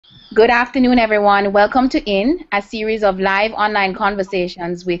Good afternoon, everyone. Welcome to In, a series of live online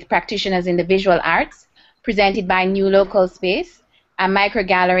conversations with practitioners in the visual arts, presented by New Local Space, a micro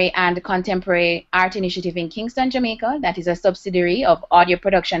gallery and contemporary art initiative in Kingston, Jamaica, that is a subsidiary of audio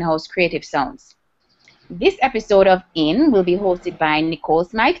production house Creative Sounds. This episode of In will be hosted by Nicole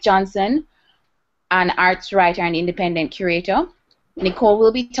Smythe Johnson, an arts writer and independent curator. Nicole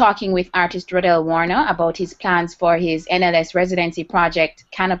will be talking with artist Rodell Warner about his plans for his NLS residency project,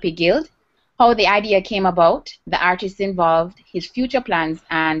 Canopy Guild, how the idea came about, the artists involved, his future plans,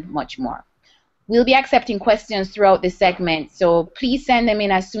 and much more. We'll be accepting questions throughout this segment, so please send them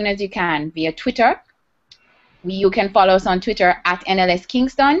in as soon as you can via Twitter. You can follow us on Twitter at NLS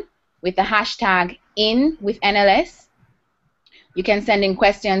Kingston with the hashtag InWithNLS. You can send in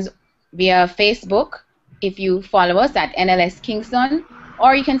questions via Facebook if you follow us at NLS Kingston,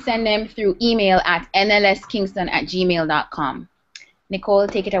 or you can send them through email at nlskingston@gmail.com. Nicole,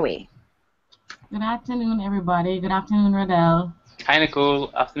 take it away. Good afternoon, everybody. Good afternoon, Rodell. Hi,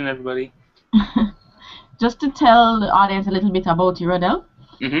 Nicole. Afternoon, everybody. Just to tell the audience a little bit about you, Rodell.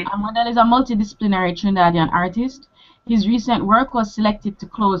 Rodell is a multidisciplinary Trinidadian artist. His recent work was selected to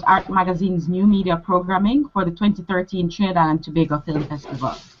close Art Magazine's new media programming for the 2013 Trinidad and Tobago Film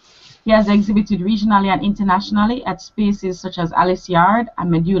Festival. He has exhibited regionally and internationally at spaces such as Alice Yard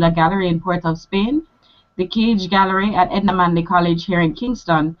and Medulla Gallery in Port of Spain, the Cage Gallery at Edna Manley College here in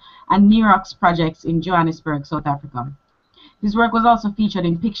Kingston, and Nerox projects in Johannesburg, South Africa. His work was also featured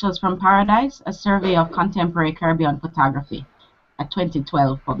in Pictures from Paradise, a survey of contemporary Caribbean photography, a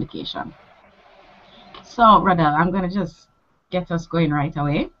 2012 publication. So, Rodell, I'm going to just get us going right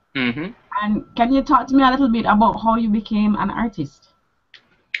away. And can you talk to me a little bit about how you became an artist?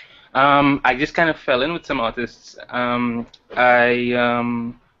 I just kind of fell in with some artists. I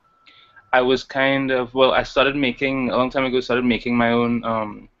was kind of, well, I started making, a long time ago, started making my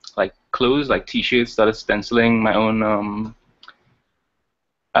own like clothes, like t-shirts, started stenciling my own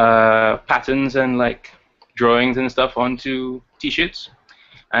patterns and like drawings and stuff onto t-shirts,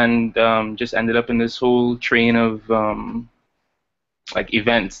 and just ended up in this whole train of like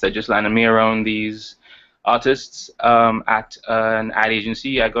events that just landed me around these artists at an ad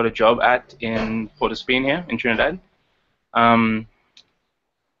agency I got a job at in Port of Spain here in Trinidad. Some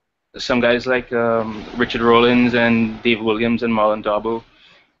guys like Richard Rollins and Dave Williams and Marlon Darbo,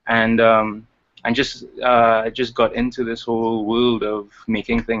 and just got into this whole world of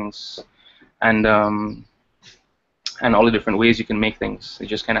making things, and all the different ways you can make things. It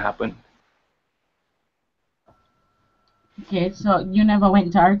just kind of happened. Okay, so you never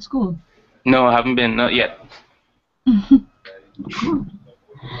went to art school? No, I haven't been, not yet. And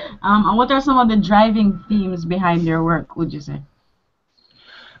what are some of the driving themes behind your work, would you say?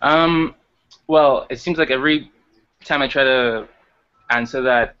 Well, it seems like every time I try to answer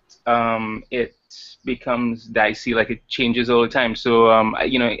that, it becomes dicey, like it changes all the time. So,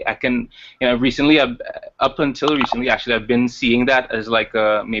 recently, up until recently, actually, I've been seeing that as like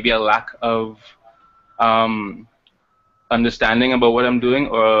maybe a lack of understanding about what I'm doing,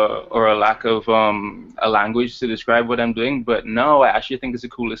 or a lack of a language to describe what I'm doing. But no, I actually think it's the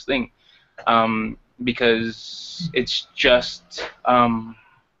coolest thing, because it's just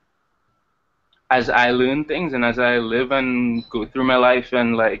as I learn things and as I live and go through my life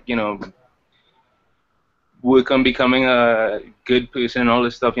and like work on becoming a good person and all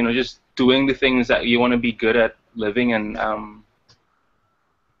this stuff, just doing the things that you want to be good at living, and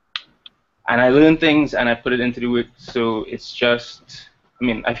I learn things and I put it into the work. So it's just,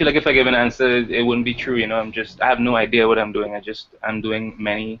 I feel like if I give an answer, it wouldn't be true. I have no idea what I'm doing. I'm doing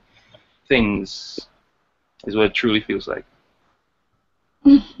many things, is what it truly feels like.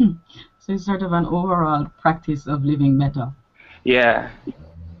 So it's sort of an overall practice of living better. Yeah,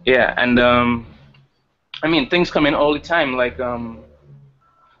 and things come in all the time. Like,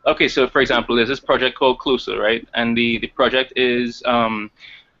 okay, so for example, there's this project called Closer, right? And the project is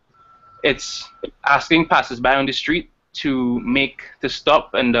it's asking passersby on the street to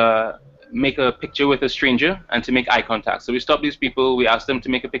stop and make a picture with a stranger and to make eye contact. So we stop these people, we ask them to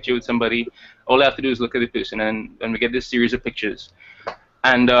make a picture with somebody. All they have to do is look at the person, and we get this series of pictures.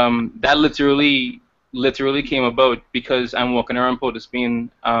 And that literally came about because I'm walking around Port of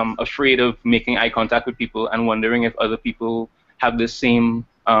Spain, afraid of making eye contact with people and wondering if other people have the same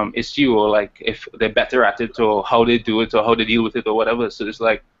issue, or like if they're better at it, or how they do it, or how they deal with it, or whatever. So it's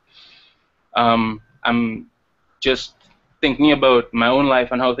like I'm just thinking about my own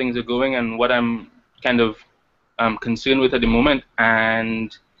life and how things are going and what I'm kind of concerned with at the moment,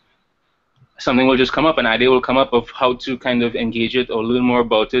 and something will just come up, an idea will come up of how to kind of engage it or learn more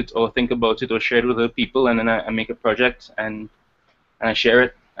about it or think about it or share it with other people, and then I make a project and I share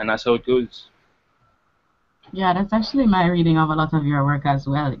it. and that's how it goes. Yeah, that's actually my reading of a lot of your work as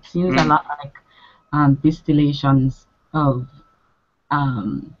well. It seems a lot like distillations of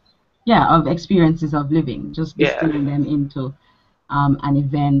of experiences of living, just distilling them into an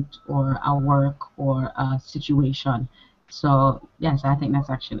event or a work or a situation. So yes, I think that's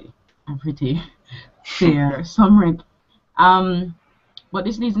actually a pretty fair summary. But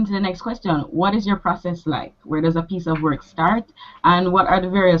this leads into the next question. What is your process like? Where does a piece of work start? And what are the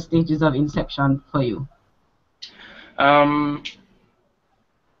various stages of inception for you? Well,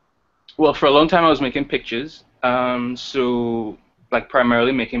 for a long time I was making pictures. So like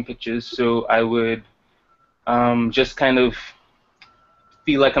primarily making pictures. So I would just kind of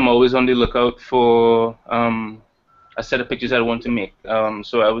feel like I'm always on the lookout for a set of pictures I want to make.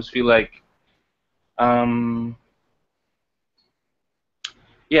 So I always feel like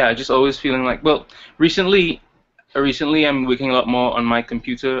yeah, just always feeling like, well, recently I'm working a lot more on my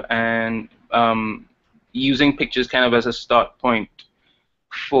computer and using pictures kind of as a start point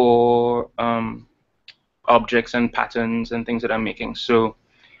for objects and patterns and things that I'm making. So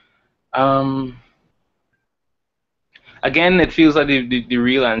again, it feels like the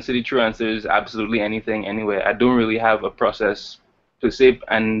real answer, the true answer is absolutely anything, anywhere. I don't really have a process per se,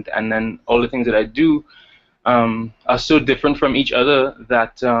 and then all the things that I do are so different from each other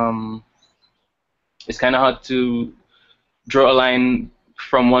that it's kind of hard to draw a line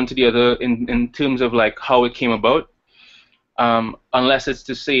from one to the other in terms of like how it came about, unless it's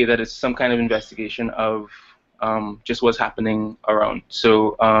to say that it's some kind of investigation of just what's happening around.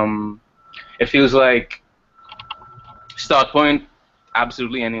 So it feels like start point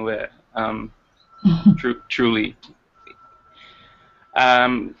absolutely anywhere. Truly.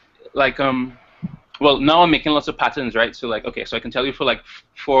 Well, now I'm making lots of patterns, right? So like, okay, so I can tell you for like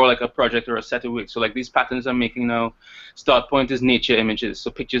a project or a set of work. So like these patterns I'm making now, start point is nature images. So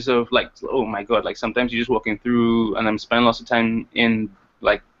pictures of like, oh my God, like sometimes you're just walking through, and I'm spending lots of time in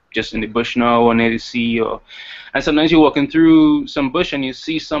like just in the bush now or near the sea, and sometimes you're walking through some bush and you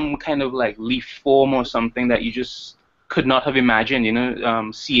see some kind of like leaf form or something that you just could not have imagined, you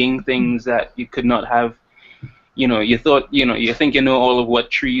know, seeing things that you could not have. You know, you thought, you know, you think you know all of what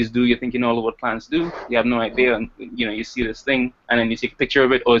trees do, you think you know all of what plants do, you have no idea, and you know, you see this thing, and then you take a picture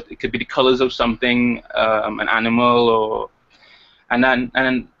of it, or it could be the colors of something, an animal, or, and then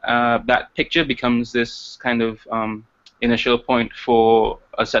that picture becomes this kind of initial point for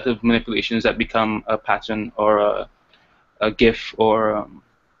a set of manipulations that become a pattern or a GIF or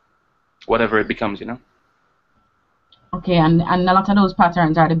whatever it becomes, you know. Okay, and a lot of those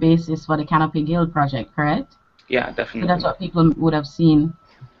patterns are the basis for the Canopy Guild project, correct? Yeah, definitely. So that's what people would have seen.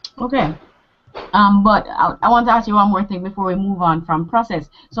 Okay. But I want to ask you one more thing before we move on from process.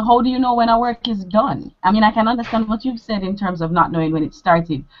 So how do you know when a work is done? I mean, I can understand what you've said in terms of not knowing when it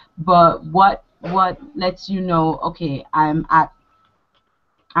started, but what lets you know, okay, I'm at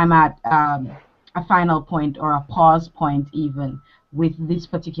a final point or a pause point even with this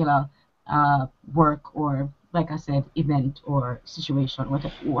particular work, or like I said, event or situation,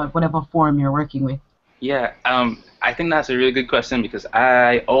 whatever form you're working with? Yeah, I think that's a really good question, because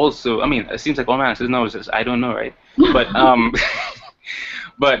I also, I mean, it seems like all my answers now is just I don't know, right? But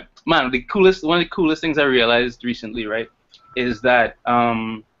but man, one of the coolest things I realized recently, right, is that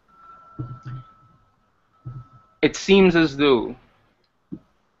it seems as though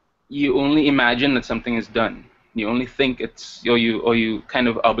you only imagine that something is done. You only think it's, or you kind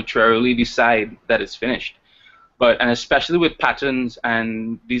of arbitrarily decide that it's finished. And especially with patterns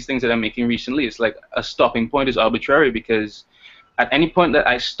and these things that I'm making recently, it's like a stopping point is arbitrary, because at any point that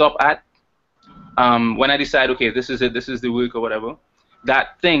I stop at, when I decide, okay, this is it, this is the work or whatever,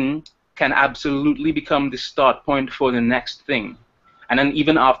 that thing can absolutely become the start point for the next thing. And then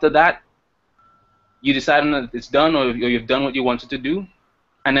even after that, you decide that it's done, or you've done what you wanted to do,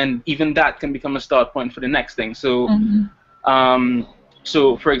 and then even that can become a start point for the next thing. So.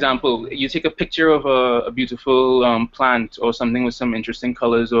 So, for example, you take a picture of a beautiful plant or something with some interesting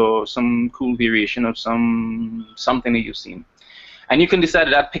colors or some cool variation of something that you've seen, and you can decide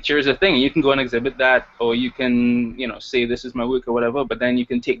that picture is a thing. You can go and exhibit that, or you can, you know, say this is my work or whatever. But then you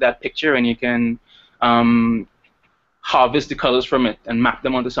can take that picture and you can harvest the colors from it and map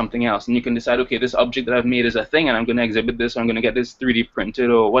them onto something else. And you can decide, okay, this object that I've made is a thing, and I'm going to exhibit this, or I'm going to get this 3D printed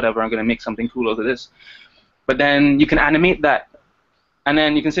or whatever. I'm going to make something cool out of this. But then you can animate that. And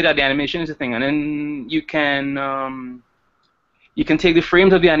then you can say that the animation is a thing, and then you can take the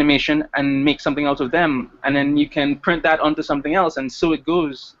frames of the animation and make something out of them, and then you can print that onto something else, and so it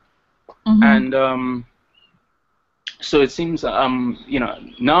goes. And so it seems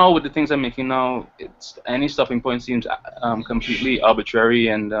now with the things I'm making now, it's any stopping point seems completely arbitrary,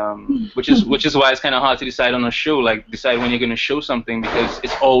 and which is why it's kind of hard to decide on a show, like decide when you're going to show something, because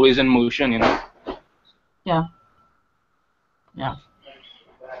it's always in motion, Yeah. Yeah.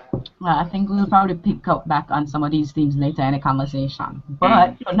 Well, I think we'll probably pick up back on some of these themes later in the conversation.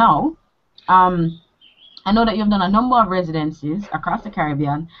 But for now, I know that you've done a number of residencies across the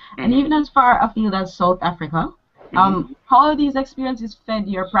Caribbean, and even as far afield as South Africa. How have these experiences fed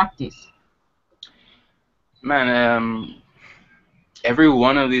your practice? Man, every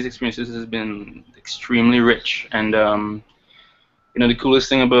one of these experiences has been extremely rich, and the coolest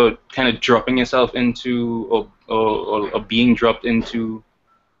thing about kind of dropping yourself into or being dropped into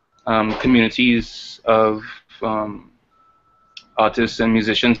communities of artists and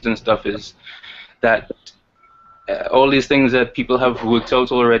musicians and stuff is that all these things that people have worked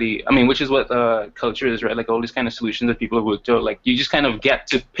out already, I mean, which is what culture is, right? Like all these kind of solutions that people have worked out, like you just kind of get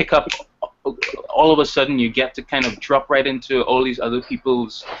to pick up, all of a sudden you get to kind of drop right into all these other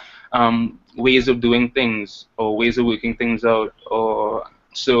people's ways of doing things or ways of working things out. Or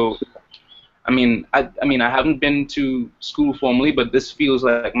so I mean I haven't been to school formally, but this feels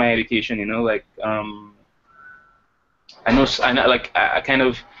like my education, like I know like I kind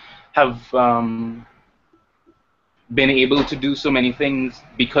of have been able to do so many things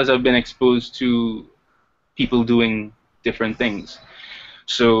because I've been exposed to people doing different things.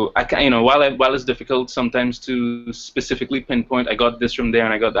 So I can, while it's difficult sometimes to specifically pinpoint, I got this from there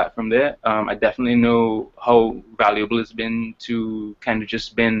and I got that from there. I definitely know how valuable it's been to kind of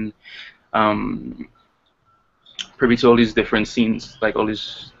just been privy to all these different scenes, like all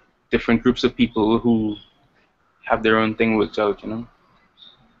these different groups of people who have their own thing worked out, And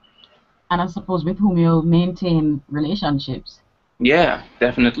I suppose with whom you maintain relationships. Yeah,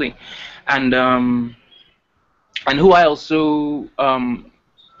 definitely, and who I also,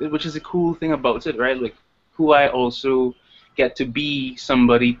 which is a cool thing about it, right? Like who I also get to be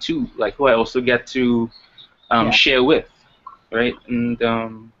somebody too, like who I also get to share with, right? And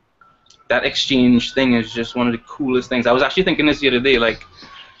that exchange thing is just one of the coolest things. I was actually thinking this the other day, like,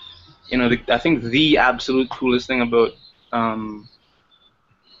 I think the absolute coolest thing about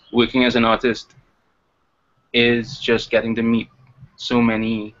working as an artist is just getting to meet so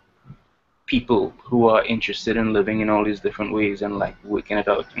many people who are interested in living in all these different ways and like working it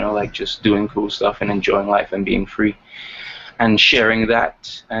out, like just doing cool stuff and enjoying life and being free and sharing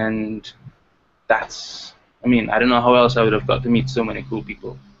that. And that's, I don't know how else I would have got to meet so many cool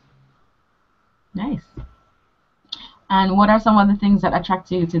people. Nice. And what are some of the things that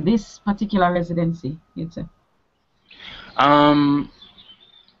attract you to this particular residency, you'd say?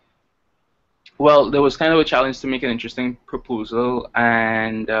 Well, there was kind of a challenge to make an interesting proposal,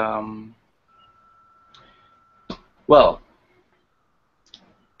 and well,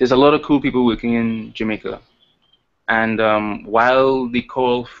 there's a lot of cool people working in Jamaica, and while the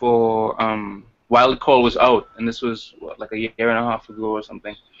call was out, and this was like a year and a half ago or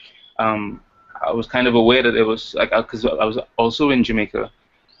something, I was kind of aware that it was like, because I was also in Jamaica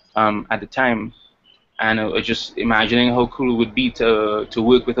at the time, and I was just imagining how cool it would be to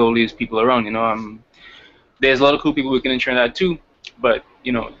work with all these people around. There's a lot of cool people working in Trinidad too, but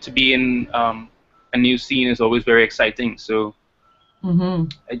to be in a new scene is always very exciting. So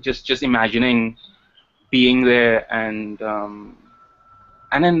just imagining being there, and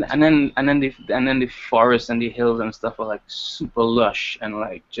then the forest and the hills and stuff are like super lush and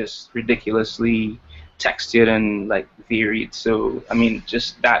like just ridiculously textured and like varied. So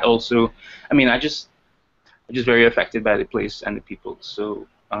just that also, I'm just very affected by the place and the people. So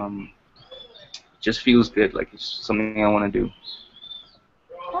it just feels good, like it's something I want to do.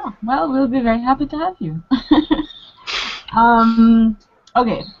 Oh, well, we'll be very happy to have you.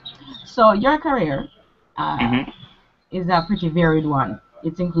 Okay, so your career is a pretty varied one.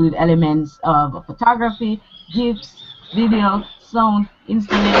 It includes elements of photography, GIFs, video, sound,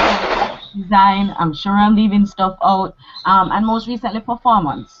 installation, design. I'm sure I'm leaving stuff out. And most recently,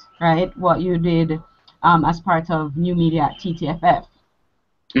 performance, right? What you did as part of New Media at TTFF.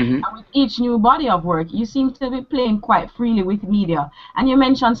 And with each new body of work, you seem to be playing quite freely with media. And you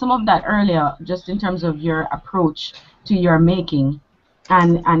mentioned some of that earlier, just in terms of your approach to your making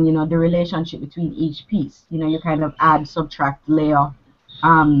and the relationship between each piece. You kind of add, subtract, layer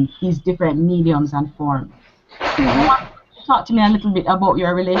these different mediums and forms. Talk to me a little bit about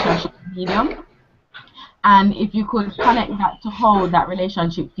your relationship with medium, and if you could connect that to how that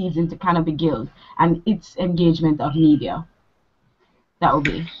relationship feeds into Canopy Guild and its engagement of media. That would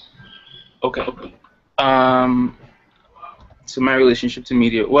be. Okay. So my relationship to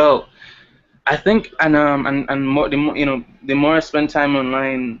media. Well, I think, and more, the more, the more I spend time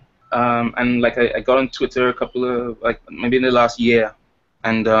online, and like I got on Twitter a couple of, like, maybe in the last year,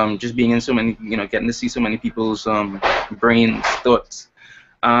 and just being in so many, getting to see so many people's brains, thoughts.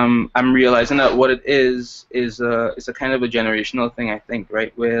 I'm realizing that what it is it's a kind of a generational thing, I think,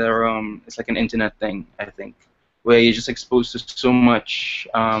 right? Where it's like an internet thing, I think, where you're just exposed to so much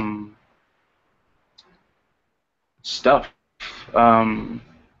stuff. Um,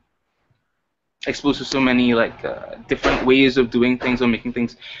 Exposed to so many like different ways of doing things or making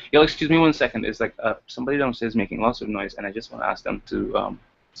things. Yo, excuse me 1 second. There's like somebody downstairs making lots of noise, and I just want to ask them to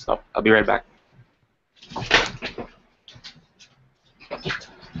stop. I'll be right back.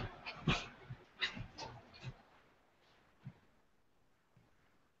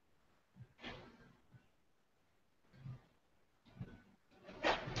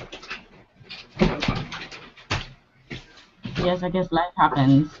 Yes, I guess life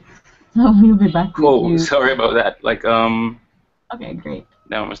happens. So we'll be back Cool. with you. Sorry about that. Like Okay, great.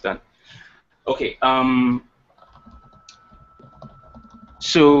 Now almost done. Okay.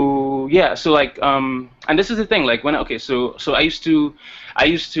 So yeah. So like and this is the thing. Like when so I used to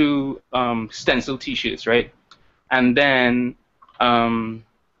stencil T-shirts, right? And then um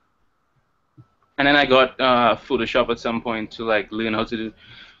I got Photoshop at some point to like learn how to do,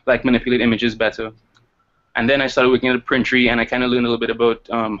 like, manipulate images better. And then I started working at a printery, and I kind of learned a little bit about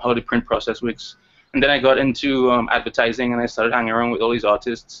how the print process works. And then I got into advertising, and I started hanging around with all these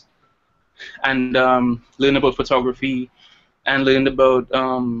artists, and learned about photography, and learned about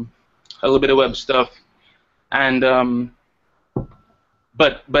a little bit of web stuff. And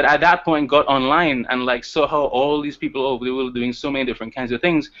but at that point, got online and like saw how all these people over the world were doing so many different kinds of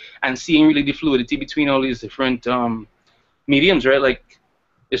things, and seeing really the fluidity between all these different mediums, right? Like,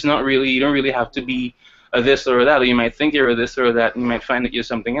 it's not really, you don't really have to be a this or a that, or you might think you're a this or a that, and you might find that you're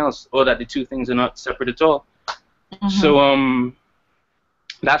something else, or that the two things are not separate at all. Mm-hmm. So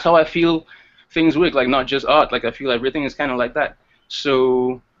that's how I feel things work, like not just art, like I feel everything is kind of like that.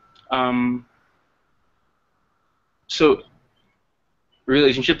 So so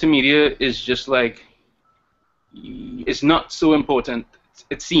relationship to media is just like, it's not so important.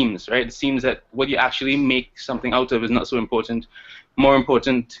 It seems, right? It seems that what you actually make something out of is not so important. More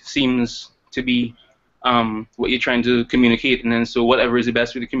important seems to be what you're trying to communicate, and then so whatever is the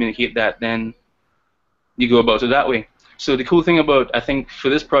best way to communicate that, then you go about it that way. So the cool thing about, I think, for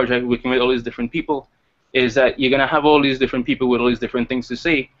this project, working with all these different people, is that you're gonna have all these different people with all these different things to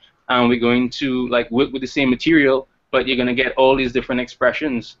say, and we're going to like work with the same material, but you're gonna get all these different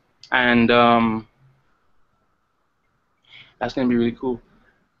expressions, and that's gonna be really cool.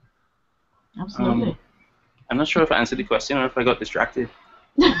 Absolutely. I'm not sure if I answered the question or if I got distracted.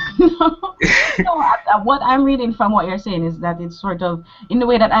 No, what I'm reading from what you're saying is that it's sort of, in the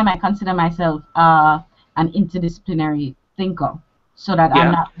way that I might consider myself an interdisciplinary thinker, so that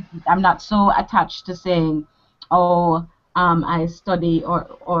Yeah. I'm not so attached to saying, oh, I study,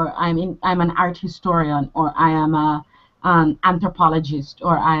 or I'm an art historian, or I am an anthropologist,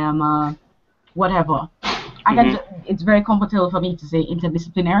 or I am a whatever. It's very comfortable for me to say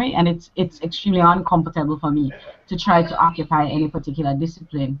interdisciplinary, and it's extremely uncomfortable for me to try to occupy any particular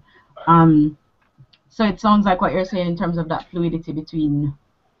discipline. So it sounds like what you're saying in terms of that fluidity between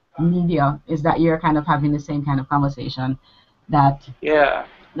media is that you're kind of having the same kind of conversation that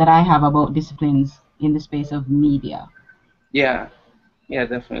I have about disciplines in the space of media. Yeah,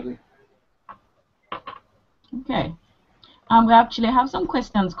 definitely. Okay. We actually have some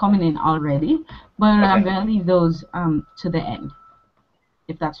questions coming in already, but okay. I'm going to leave those to the end,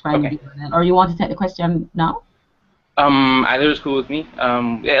 if that's fine with you. Or you want to take the question now? Either is cool with me.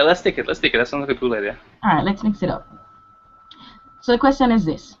 Yeah, let's take it. That sounds like a cool idea. All right, let's mix it up. So the question is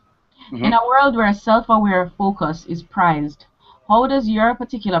this. In a world where self-aware focus is prized, how does your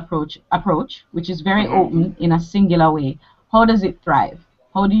particular approach, which is very open in a singular way, how does it thrive?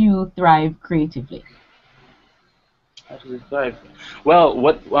 How do you thrive creatively? How does it thrive? Well,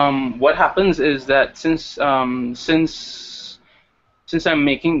 what happens is that since I'm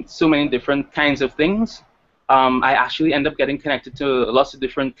making so many different kinds of things, I actually end up getting connected to lots of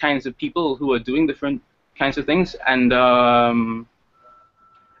different kinds of people who are doing different kinds of things, and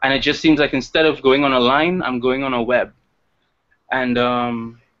it just seems like instead of going on a line, I'm going on a web, and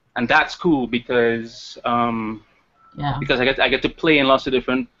that's cool because because I get to play in lots of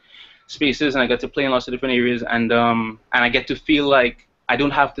different spaces, and I get to play in lots of different areas, and I get to feel like I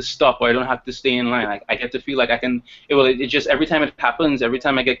don't have to stop, or I don't have to stay in line. I get to feel like I can. It just every time it happens, every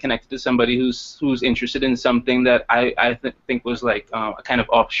time I get connected to somebody who's interested in something that I think was like a kind of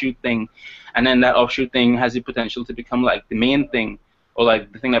offshoot thing, and then that offshoot thing has the potential to become like the main thing. or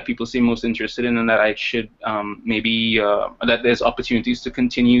like the thing that people seem most interested in, and that I should maybe that there's opportunities to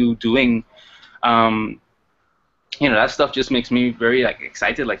continue doing. You know, that stuff just makes me very like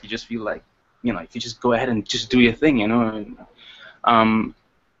excited. Like you just feel like, you know, if you just go ahead and just do your thing, you know. And,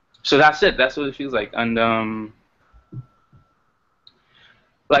 so that's it. That's what it feels like. And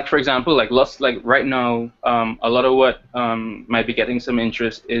like for example, like right now, a lot of what might be getting some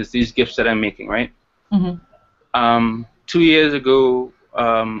interest is these gifts that I'm making, right? 2 years ago,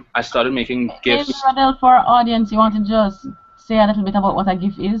 I started making gifts. Maybe, Rodell, for our audience, you want to just say a little bit about what a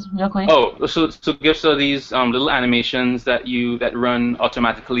GIF is, real quick? Oh, so GIFs are these little animations that run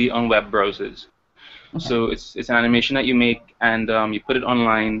automatically on web browsers. Okay. So it's an animation that you make, and you put it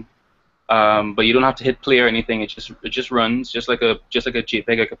online, but you don't have to hit play or anything. It just runs just like a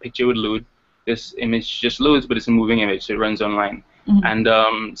JPEG, like a picture would load. This image just loads, but it's a moving image, so it runs online. And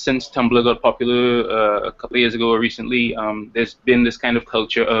since Tumblr got popular a couple of years ago or recently, there's been this kind of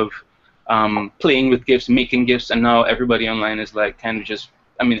culture of playing with GIFs, making GIFs, and now everybody online is like kind of just,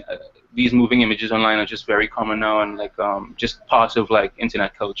 I mean, these moving images online are just very common now, and like just part of like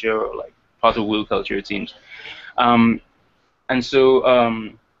internet culture, or like part of world culture, it seems. And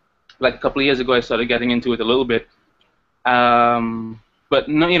so like a couple of years ago, I started getting into it a little bit. But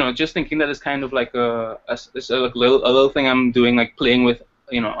no, you know, just thinking that it's kind of like a little thing I'm doing, like playing with,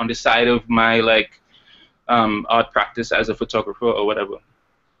 you know, on the side of my like art practice as a photographer or whatever.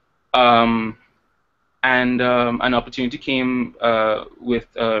 And an opportunity came with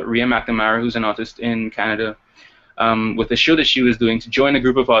Ria McNamara, who's an artist in Canada, with a show that she was doing, to join a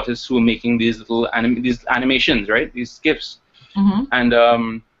group of artists who were making these little animations, right? These GIFs.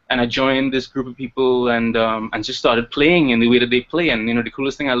 And I joined this group of people, and just started playing in the way that they play. And you know, the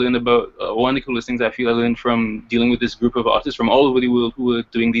coolest thing I learned about, one of the coolest things I feel I learned from dealing with this group of artists from all over the world who were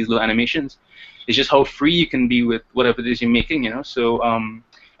doing these little animations, is just how free you can be with whatever it is you're making. You know, so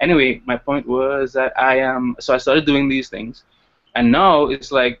anyway, my point was that so I started doing these things, and now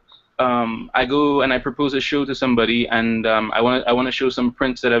it's like I go and I propose a show to somebody, and I want to show some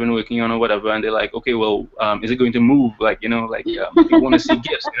prints that I've been working on or whatever, and they're like, okay, well, is it going to move? Like, you know, like people want to see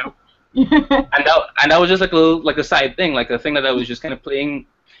GIFs, you know. And that was just like a side thing, like a thing that I was just kind of playing,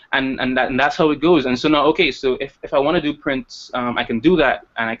 and that's how it goes. And so now, okay, so if I want to do prints, I can do that,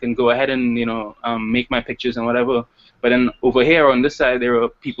 and I can go ahead and, you know, make my pictures and whatever. But then over here on this side, there are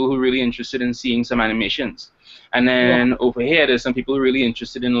people who are really interested in seeing some animations. And then over here, there's some people who are really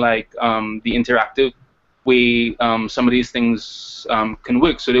interested in like the interactive way some of these things can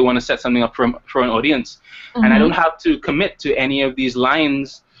work. So they want to set something up for an audience. And I don't have to commit to any of these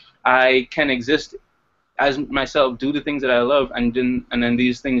lines. I can exist as myself, do the things that I love, and then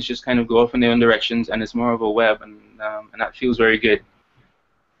these things just kind of go off in their own directions, and it's more of a web, and that feels very good.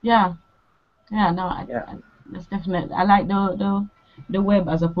 Yeah. Yeah. No. That's definitely. I like the web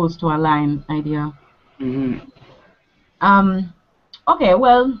as opposed to a line idea. Okay,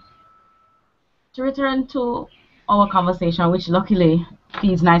 well, to return to our conversation, which luckily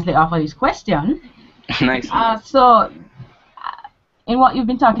feeds nicely off of this question. Nice. So, in what you've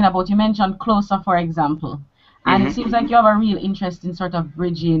been talking about, you mentioned Closer, for example, and it seems like you have a real interest in sort of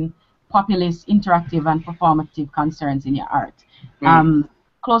bridging populist, interactive, and performative concerns in your art.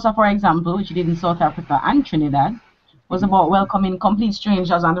 Closer, for example, which you did in South Africa and Trinidad, was about welcoming complete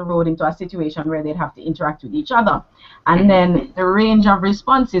strangers on the road into a situation where they'd have to interact with each other. And then the range of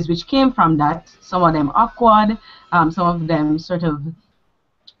responses which came from that, some of them awkward, some of them sort of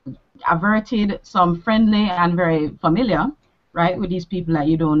averted, some friendly and very familiar, right, with these people that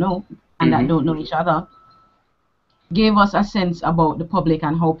you don't know and that don't know each other, gave us a sense about the public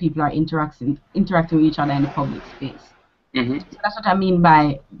and how people are interacting with each other in the public space. So that's what I mean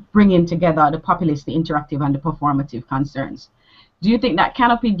by bringing together the populist, the interactive, and the performative concerns. Do you think that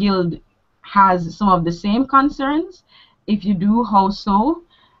Canopy Guild has some of the same concerns? If you do, how so?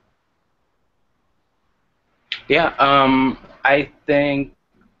 Yeah, I think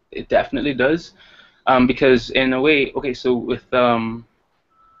it definitely does, because in a way, okay, so with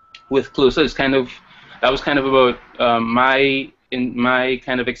Closer, it's kind of, that was kind of about my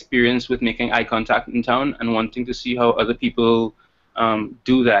kind of experience with making eye contact in town and wanting to see how other people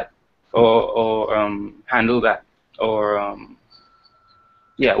do that, or handle that, or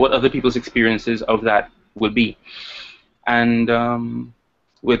yeah, what other people's experiences of that would be. And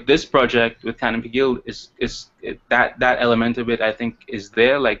with this project, with Canopy Guild, that element of it, I think, is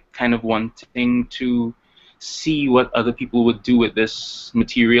there, like kind of wanting to see what other people would do with this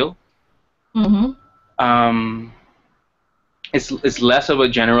material. It's less of a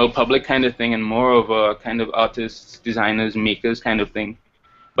general public kind of thing and more of a kind of artists, designers, makers kind of thing.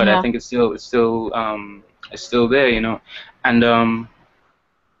 But I think it's still there, you know. And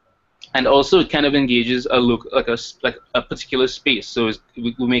and also it kind of engages a look like a particular space. So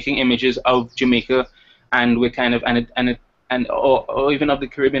we're making images of Jamaica, and we're kind of or even of the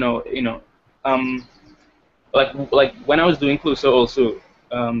Caribbean, or um, like when I was doing Closer also,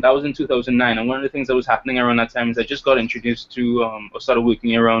 that was in 2009, and one of the things that was happening around that time is I just got introduced to or started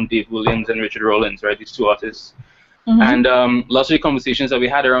working around Dave Williams and Richard Rollins, right? These two artists. And lots of the conversations that we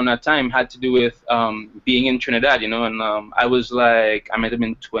had around that time had to do with being in Trinidad, and I was like, I might have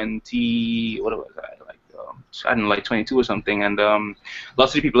been 20, what was I, like, I don't know, like 22 or something, and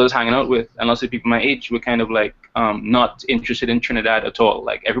lots of the people I was hanging out with, and lots of people my age were kind of like not interested in Trinidad at all.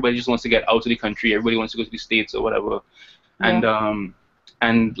 Like, everybody just wants to get out of the country, everybody wants to go to the States or whatever,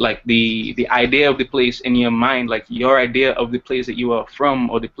 and like the idea of the place in your mind, like your idea of the place that you are from,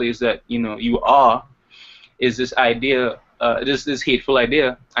 or the place that you are, is this idea, this hateful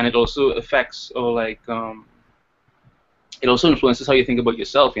idea, and it also affects, or like it also influences how you think about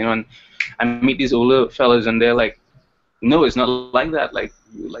yourself, And I meet these older fellas, and they're like, no, it's not like that. Like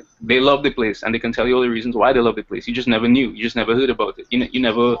they love the place, and they can tell you all the reasons why they love the place. You just never knew. You just never heard about it. You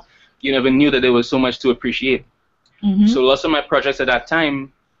never knew that there was so much to appreciate. So lots of my projects at that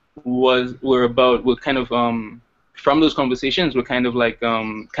time were kind of from those conversations were kind of like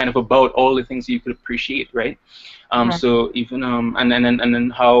kind of about all the things you could appreciate, right? So even and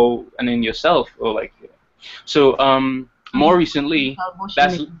then yourself, or like, so more recently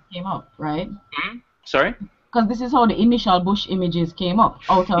that's came up, right? Sorry? Because this is how the initial Bush images came up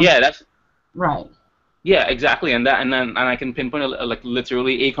out of that's right. Yeah, exactly, and I can pinpoint like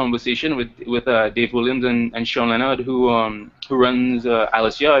literally a conversation with Dave Williams and Sean Leonard, who runs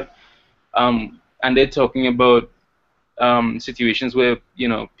Alice Yard, and they're talking about situations where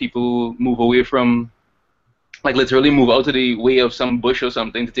people move away from, like, literally move out of the way of some bush or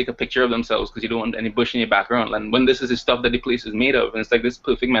something to take a picture of themselves because you don't want any bush in your background. And when this is the stuff that the place is made of, and it's like this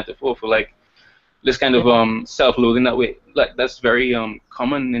perfect metaphor for like this kind of self-loathing that way, like that's very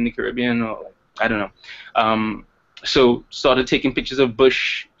common in the Caribbean, or like, I don't know. So started taking pictures of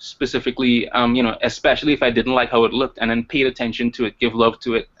bush specifically, especially if I didn't like how it looked, and then paid attention to it, give love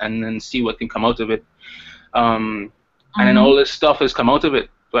to it, and then see what can come out of it. And then all this stuff has come out of it,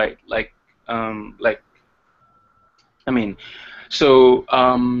 right? Like, I mean, so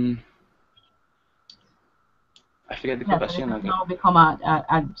I forget the question. So now become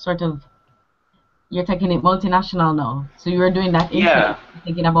a sort of, you're taking it multinational now. So you're doing that.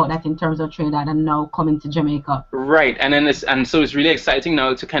 Thinking about that in terms of Trinidad, and now coming to Jamaica. Right, and so it's really exciting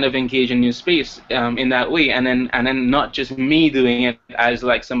now to kind of engage in new space in that way, and then not just me doing it as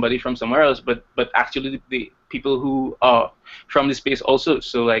like somebody from somewhere else, but actually the people who are from the space also.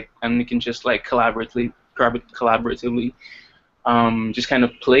 So like, and we can just like collaboratively just kind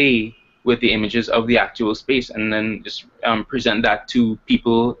of play with the images of the actual space, and then just present that to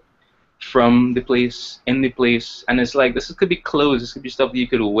people from the place, in the place. And it's like, this could be clothes, this could be stuff that you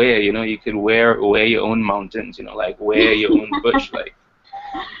could wear, you could wear your own mountains, like wear your own bush, like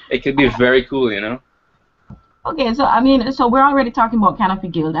it could be very cool, Okay, so I mean, so we're already talking about Canopy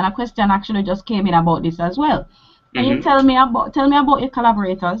Guild, and a question actually just came in about this as well. Can you tell me about your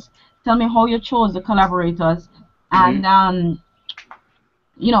collaborators? Tell me how you chose the collaborators, and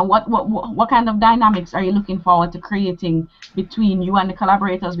what kind of dynamics are you looking forward to creating between you and the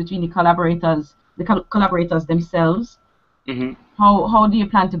collaborators, between the collaborators themselves? How do you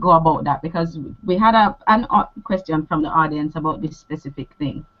plan to go about that? Because we had a question from the audience about this specific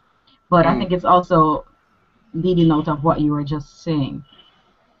thing, but I think it's also leading out of what you were just saying.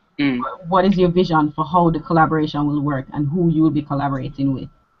 What is your vision for how the collaboration will work and who you will be collaborating with?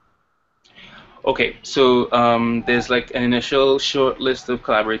 Okay, so there's like an initial short list of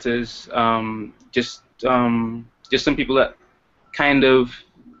collaborators, just some people that kind of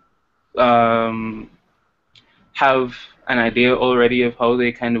have an idea already of how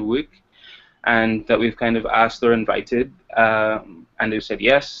they kind of work, and that we've kind of asked or invited, and they've said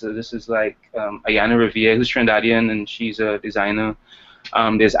yes. So this is like Ayana Revere, who's Trinidadian, and she's a designer.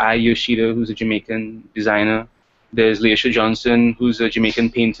 There's Ai Yoshida, who's a Jamaican designer. There's Leisha Johnson, who's a Jamaican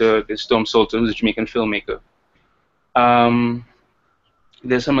painter. There's Storm Salter, who's a Jamaican filmmaker.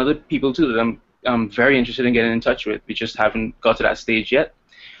 There's some other people too that I'm very interested in getting in touch with. We just haven't got to that stage yet.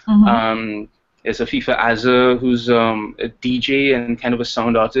 There's Afifa Azza, who's a DJ and kind of a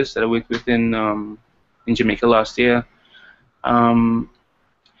sound artist that I worked with in Jamaica last year. And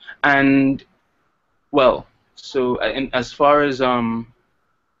well, so as far as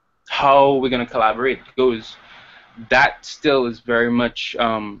how we're going to collaborate goes, that still is very much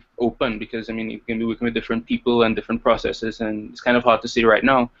open, because I mean, you can be working with different people and different processes, and it's kind of hard to say right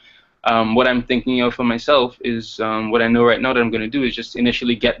now. What I'm thinking of for myself is what I know right now that I'm going to do is just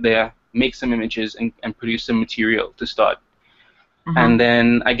initially get there make some images and produce some material to start. And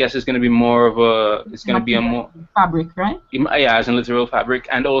then I guess it's going to be more of a, it's going to be a more fabric, right? Yeah, as in literal fabric.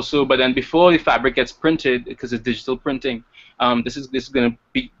 And also, but then before the fabric gets printed, because it's digital printing, this is going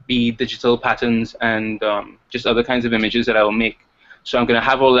to be digital patterns and just other kinds of images that I will make. So I'm going to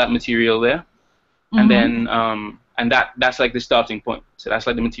have all that material there, and then and that's like the starting point. So that's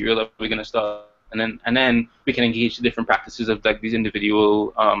like the material that we're going to start, and then we can engage the different practices of like these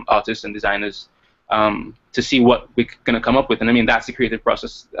individual artists and designers. To see what we're gonna come up with, and I mean that's the creative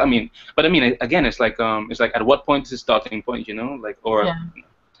process. I mean, but I mean again, it's like at what point is the starting point, you know, like or. Yeah.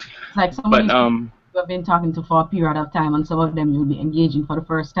 It's like somebody you have been talking to for a period of time, and some of them you'll be engaging for the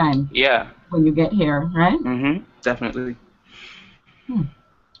first time. Yeah. When you get here, right? Definitely.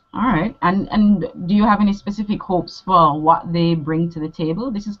 All right. And do you have any specific hopes for what they bring to the table?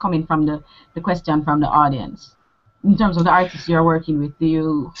 This is coming from the question from the audience. In terms of the artists you're working with, do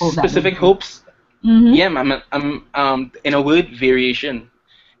you hope that specific hopes? Yeah, I'm in a word, variation,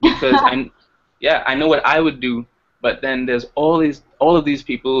 because I know what I would do, but then there's all of these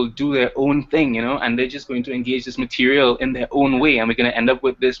people do their own thing, you know, and they're just going to engage this material in their own way, and we're going to end up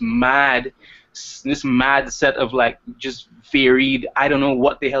with this mad set of like just varied, I don't know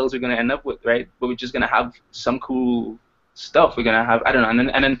what the hells we're going to end up with, right? But we're just going to have some cool stuff. We're going to have, I don't know,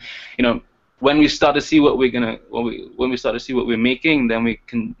 and then you know, when we start to see what we're gonna, when we start to see what we're making, then we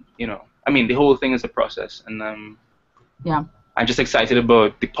can, you know. I mean, the whole thing is a process, and yeah, I'm just excited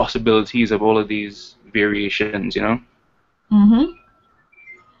about the possibilities of all of these variations, you know.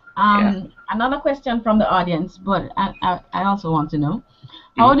 Another question from the audience, but I also want to know,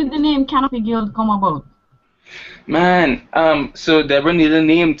 how did the name Canopy Guild come about? Man, so Deborah needed a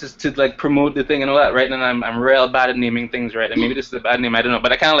name to like promote the thing and all that, right? And I'm real bad at naming things, right? And maybe this is a bad name, I don't know,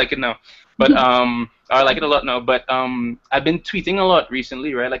 but I kind of like it now. But I like it a lot now. But I've been tweeting a lot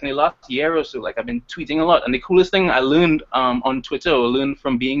recently, right? Like in the last year or so, like I've been tweeting a lot. And the coolest thing I learned on Twitter, or learned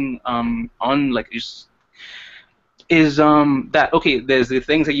from being on like just is that okay? There's the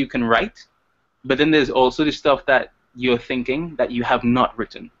things that you can write, but then there's also the stuff that you're thinking that you have not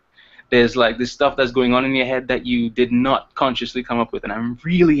written. There's like this stuff that's going on in your head that you did not consciously come up with, and I'm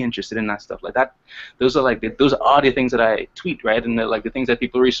really interested in that stuff. Like that, those are the things that I tweet, right? And they're like the things that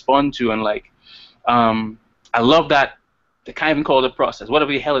people respond to, and like, I love that. They can't even call it a process.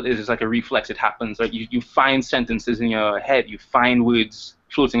 Whatever the hell it is, it's like a reflex. It happens. Like you find sentences in your head, you find words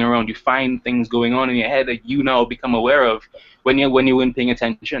floating around, you find things going on in your head that you now become aware of when you weren't paying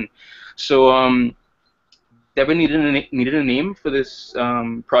attention. So Deborah needed a name for this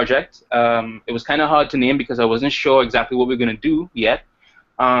project. It was kind of hard to name because I wasn't sure exactly what we were going to do yet.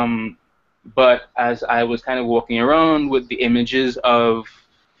 But as I was kind of walking around with the images of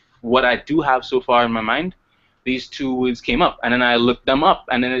what I do have so far in my mind, these two words came up, and then I looked them up,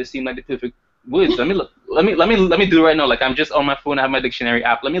 and then it seemed like the perfect words. Let me do it right now. Like I'm just on my phone, I have my dictionary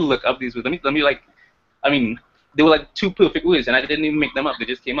app. Let me look up these words. Let me like, I mean, they were like two perfect words, and I didn't even make them up. They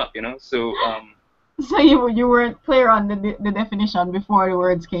just came up, you know. So. So you weren't clear on the definition before the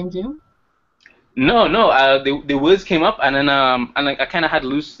words came to you? No. The words came up, and then and like I kind of had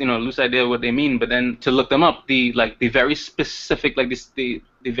loose idea what they mean, but then to look them up, the very specific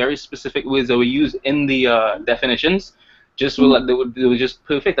the very specific words that were used in the definitions, just were like they were just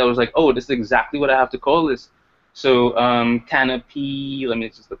perfect. I was like, oh, this is exactly what I have to call this. So canopy. Let me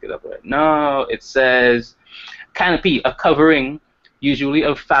just look it up right now. It says canopy, a covering, usually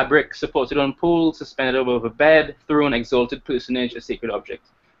of fabric, supported on poles, suspended above a bed, through an exalted personage, a sacred object.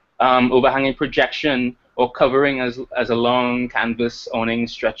 Overhanging projection, or covering as a long canvas awning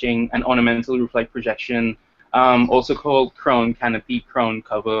stretching an ornamental roof-like projection, also called crown, canopy, crown,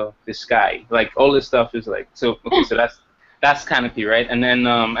 cover, the sky. Like all this stuff is like, so okay, so that's canopy, right? And then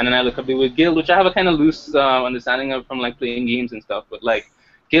I look up the word guild, which I have a kind of loose understanding of from like playing games and stuff, but like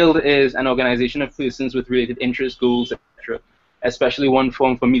guild is an organization of persons with related interests, goals, etc., especially one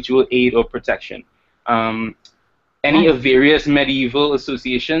form for mutual aid or protection. Any of various medieval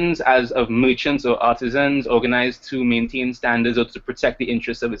associations as of merchants or artisans organized to maintain standards or to protect the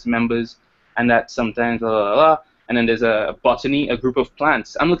interests of its members, and that sometimes and then there's a botany, a group of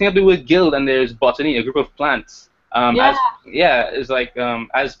plants. I'm looking up the word guild, and there's botany, a group of plants. It's like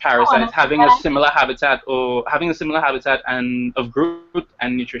as parasites, having a similar habitat and of growth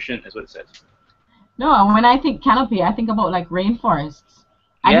and nutrition is what it says. No, and when I think canopy, I think about like rainforests.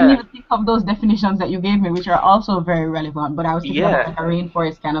 I didn't even think of those definitions that you gave me, which are also very relevant, but I was thinking about a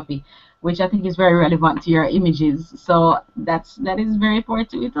rainforest canopy, which I think is very relevant to your images. So that is very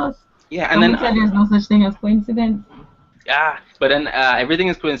fortuitous. Yeah, and then there's no such thing as coincidence. Yeah, but then everything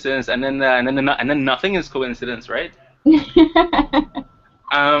is coincidence, and then nothing is coincidence, right?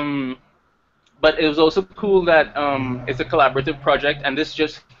 But it was also cool that it's a collaborative project, and this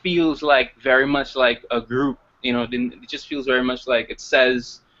just feels like very much like a group. You know, it just feels very much like it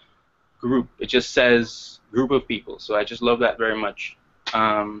says group. It just says group of people. So I just love that very much.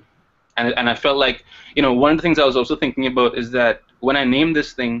 And I felt like, you know, one of the things I was also thinking about is that when I name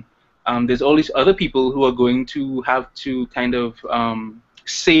this thing, there's all these other people who are going to have to kind of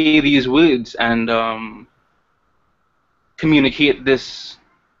say these words and communicate this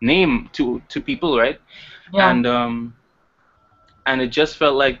name to people, right? Yeah. And it just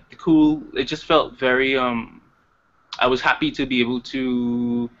felt like cool. It just felt very. I was happy to be able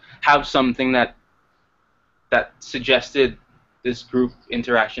to have something that suggested this group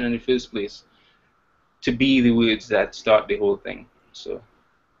interaction in the first place to be the words that start the whole thing. So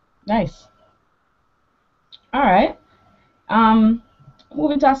nice. All right.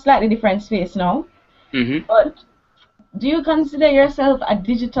 Moving to a slightly different space now. But do you consider yourself a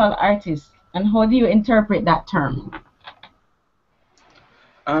digital artist, and how do you interpret that term?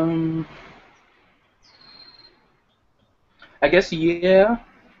 I guess yeah.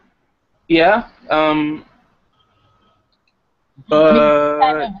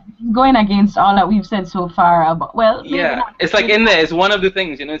 But going against all that we've said so far about, well, yeah, it's like in there. It's one of the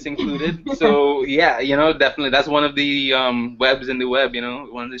things, you know. It's included. So yeah, you know, definitely that's one of the webs in the web. You know,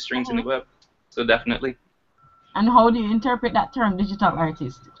 one of the strings in the web. So definitely. And how do you interpret that term, digital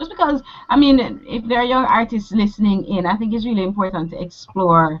artist? Just because, I mean, if there are young artists listening in, I think it's really important to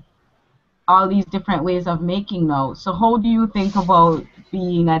explore all these different ways of making now. So how do you think about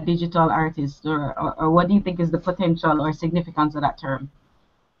being a digital artist, or what do you think is the potential or significance of that term?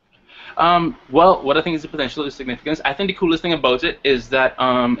 Well, what I think is the potential or significance, I think the coolest thing about it is that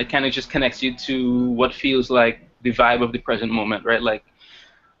it kind of just connects you to what feels like the vibe of the present moment, right? Like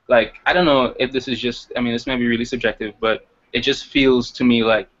I don't know if this is just, I mean, this may be really subjective, but it just feels to me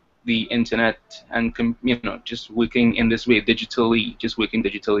like the internet and, you know, just working in this way digitally, just working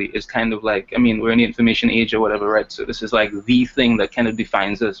digitally is kind of like, I mean, we're in the information age or whatever, right? So this is like the thing that kind of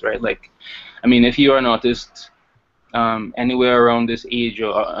defines us, right? Like, I mean, if you're an artist anywhere around this age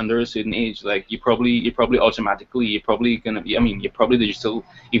or under a certain age, like you're probably automatically, you're probably gonna be, I mean, you're probably digital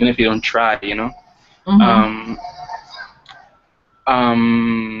even if you don't try, you know.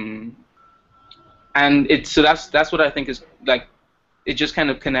 And it's, so that's what I think is like, it just kind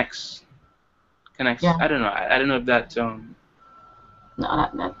of connects. Yeah. I don't know if that no,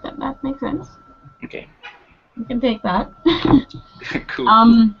 that makes sense. Okay. You can take that. Cool.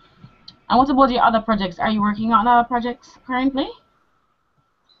 And what about your other projects? Are you working on other projects currently?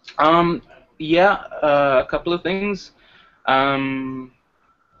 Yeah, a couple of things.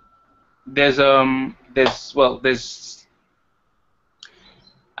 There's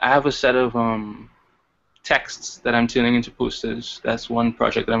I have a set of texts that I'm turning into posters. That's one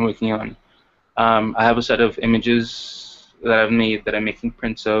project that I'm working on. I have a set of images that I've made that I'm making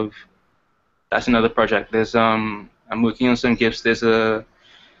prints of. That's another project. There's I'm working on some gifts. There's a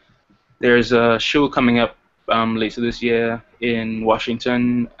show coming up later this year in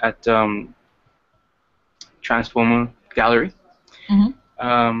Washington at Transformer Gallery.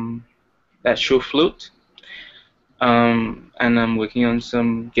 That show Float. And I'm working on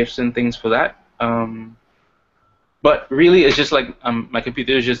some gifts and things for that. But really, it's just like my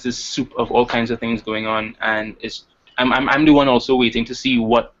computer is just this soup of all kinds of things going on, and I'm the one also waiting to see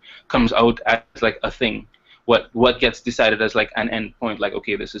what comes out as like a thing, what gets decided as like an end point. Like,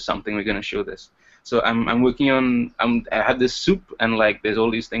 okay, this is something, we're gonna show this. So I'm working on. I have this soup, and like there's all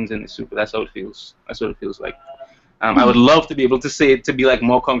these things in the soup. That's how it feels. That's what it feels like. I would love to be able to say it, to be like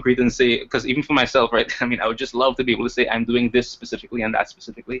more concrete and say, because even for myself, right? I mean, I would just love to be able to say I'm doing this specifically and that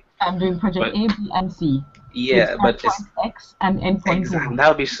specifically. I'm doing project A, B, and C. Yeah, but it's X and endpoint. Exactly. That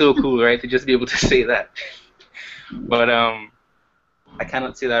would be so cool, right? To just be able to say that. But I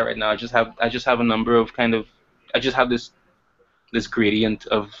cannot say that right now. I just have a number of kind of, I just have this gradient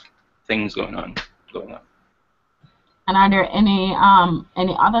of things going on. And are there any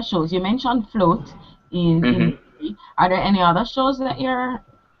other shows? You mentioned Float in are there any other shows that you're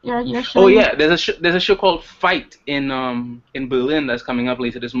showing? Oh yeah, there's a show called Fight in Berlin that's coming up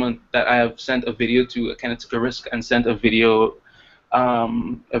later this month that I have sent a video to. I kind of took a risk and sent a video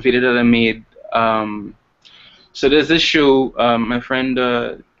that I made. So there's this show. My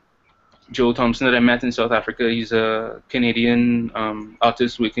friend Joe Thompson that I met in South Africa. He's a Canadian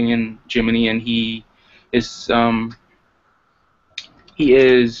artist working in Germany, and he is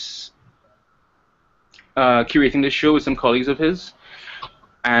curating this show with some colleagues of his,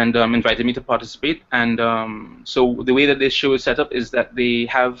 and invited me to participate. And so the way that this show is set up is that they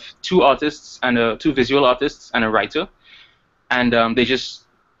have two artists and two visual artists and a writer, and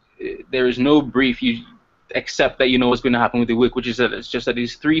there is no brief except that you know what's going to happen with the week, which is that it's just that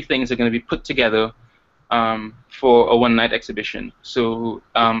these three things are going to be put together for a one-night exhibition. So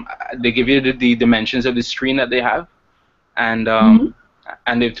they give you the dimensions of the screen that they have, and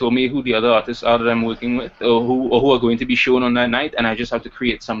they've told me who the other artists are that I'm working with, or who are going to be shown on that night, and I just have to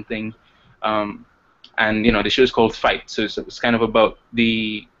create something. And you know, the show is called Fight, so it's kind of about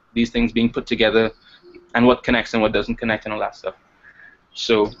these things being put together, and what connects and what doesn't connect, and all that stuff.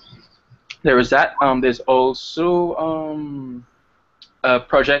 So there is that. There's also a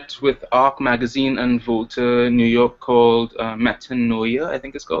project with Arc Magazine and Volta New York called Metanoia, I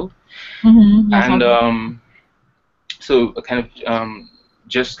think it's called. Yes, and so kind of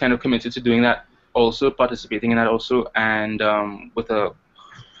just kind of committed to doing that, also participating in that also, and with a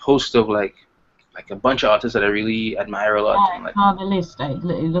host of like a bunch of artists that I really admire a lot. Yeah, I saw the list. It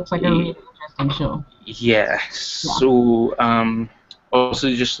looks like a really interesting show. Yeah. So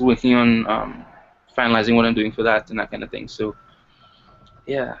also just working on finalizing what I'm doing for that and that kind of thing. So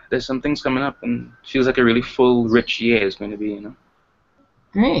yeah, there's some things coming up, and it feels like a really full, rich year is going to be, you know.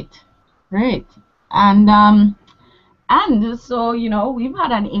 Great. And so, you know, we've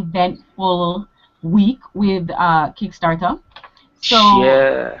had an eventful week with Kickstarter. So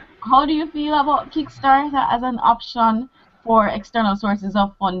yeah. How do you feel about Kickstarter as an option for external sources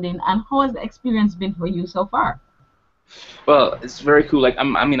of funding, and how has the experience been for you so far? Well, it's very cool. Like, I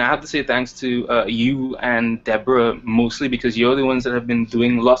mean, I have to say thanks to you and Deborah mostly, because you're the ones that have been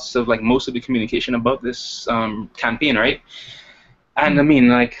doing lots of most of the communication about this campaign, right? And I mean,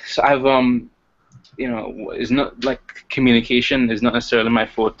 like, so I've you know, it's not like communication is not necessarily my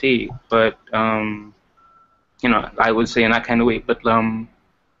forte, but you know, I would say in that kind of way. But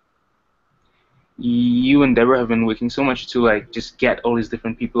you and Deborah have been working so much to just get all these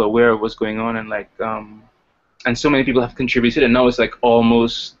different people aware of what's going on, and and so many people have contributed, and now it's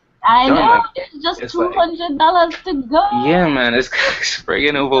almost I done. know, it's just $200 to go. Yeah, man, it's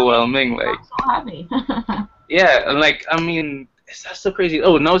friggin' overwhelming. I'm so happy. Yeah, and I mean, that's so crazy.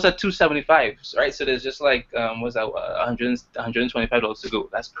 Oh, now it's at $275, right? So there's just what's that, $125 to go.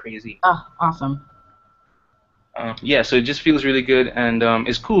 That's crazy. Oh, awesome. Yeah, so it just feels really good, and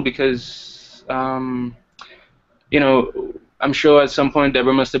it's cool because you know, I'm sure at some point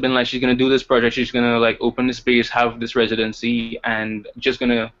Deborah must have been like, she's gonna do this project, she's gonna open the space, have this residency, and just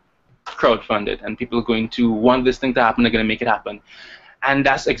gonna crowdfund it, and people are going to want this thing to happen, they're gonna make it happen. And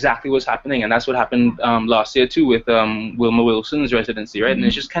that's exactly what's happening, and that's what happened last year too with Wilma Wilson's residency, right? And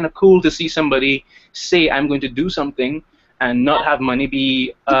it's just kind of cool to see somebody say, I'm going to do something, and not have money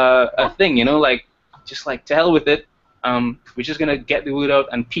be a thing, you know, just to hell with it. We're just gonna get the word out,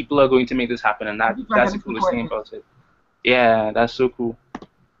 and people are going to make this happen, and that's the coolest thing about it. Yeah, that's so cool.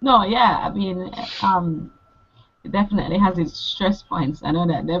 No, yeah, I mean, it definitely has its stress points. I know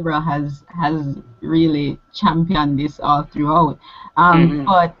that Deborah has really championed this all throughout.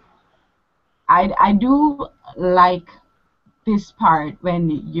 But I do like this part when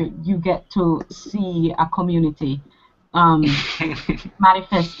you get to see a community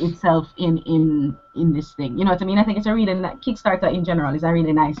manifest itself in this thing. You know what I mean? I think it's a really Kickstarter in general is a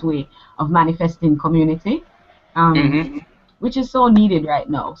really nice way of manifesting community, which is so needed right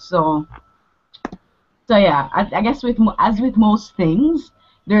now. So yeah, I guess as with most things,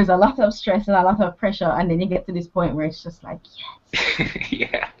 there's a lot of stress and a lot of pressure, and then you get to this point where it's just like, yes,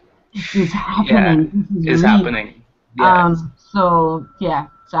 yeah, this is happening. Yeah, this is happening. Yeah. So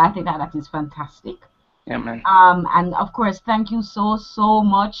I think that is fantastic. Yeah, man. And of course, thank you so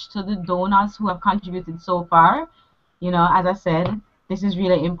much to the donors who have contributed so far. You know, as I said, this is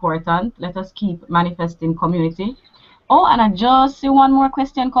really important. Let us keep manifesting community. Oh, and I just see one more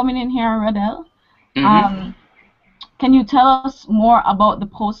question coming in here, Rodell. Can you tell us more about the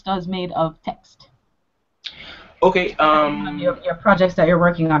posters made of text? Okay. Your projects that you're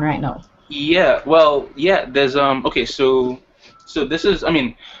working on right now. Yeah. Well, yeah. There's Okay. So this is. I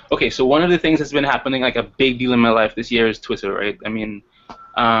mean. Okay. So one of the things that's been happening, like a big deal in my life this year, is Twitter, right? I mean,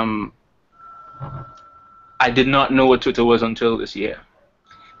 I did not know what Twitter was until this year,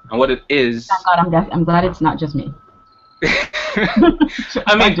 and what it is. Thank God, I'm glad it's not just me.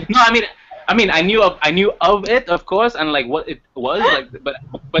 I mean, I knew of it, of course, and what it was,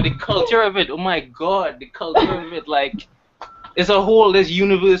 but the culture of it, oh my God, the culture of it, there's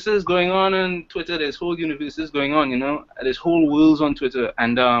universes going on Twitter, there's whole universes going on, you know, there's whole worlds on Twitter,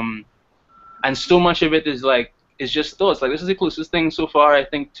 and so much of it is it's just thoughts. This is the closest thing so far, I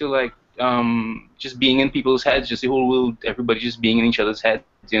think, to just being in people's heads, just the whole world, everybody just being in each other's heads,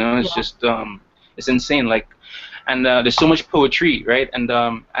 you know, it's just it's insane, and there's so much poetry, right? And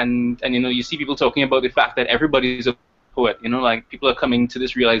you know, you see people talking about the fact that everybody's a poet. You know, like people are coming to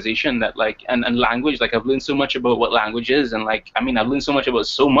this realization that like and language. Like I've learned so much about what language is, and like I mean I've learned so much about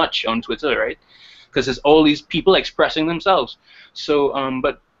so much on Twitter, right? Because there's all these people expressing themselves. So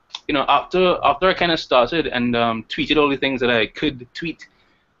but you know after I kind of started and tweeted all the things that I could tweet,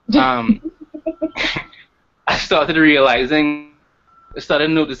 I started realizing, I started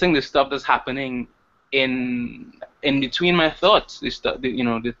noticing the stuff that's happening in between my thoughts. You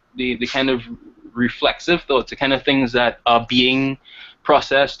know, the kind of reflexive thoughts, the kind of things that are being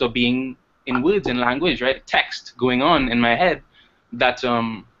processed or being in words, in language, right? Text going on in my head that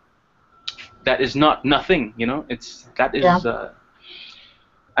that is not nothing. You know, that is. Yeah.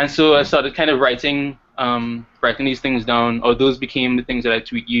 And so I started kind of writing these things down, or those became the things that I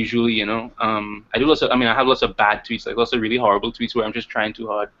tweet usually, you know. I do lots of, I mean, I have lots of bad tweets, like lots of really horrible tweets where I'm just trying too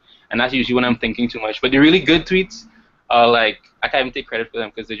hard, and that's usually when I'm thinking too much. But the really good tweets are like, I can't even take credit for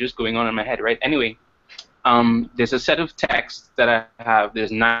them because they're just going on in my head, right? Anyway, there's a set of texts that I have.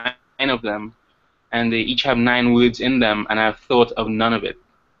 There's 9 of them, and they each have 9 words in them, and I've thought of none of it.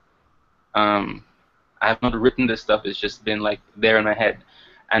 I have not written this stuff. It's just been like there in my head.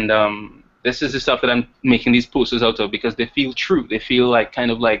 And this is the stuff that I'm making these posters out of because they feel true. They feel like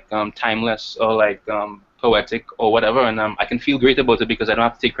kind of like timeless or like poetic or whatever, and I can feel great about it because I don't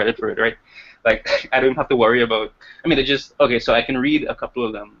have to take credit for it, right? Like I don't have to worry about. I mean, they just okay. So I can read a couple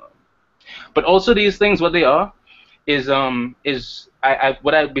of them, but also these things, what they are, is before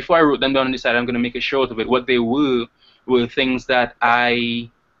I wrote them down and decided I'm going to make a show out of it. What they were things that I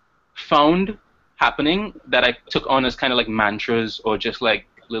found happening that I took on as kind of like mantras or just like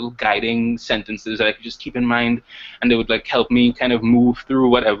little guiding sentences that I could just keep in mind, and they would like help me kind of move through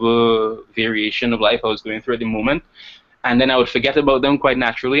whatever variation of life I was going through at the moment, and then I would forget about them quite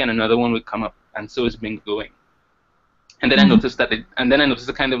naturally and another one would come up, and so it's been going. And then I noticed that the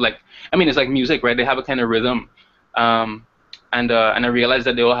kind of like, I mean, it's like music, right? They have a kind of rhythm, and I realized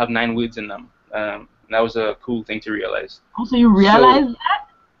that they all have 9 words in them. That was a cool thing to realize. Oh, so you realized that?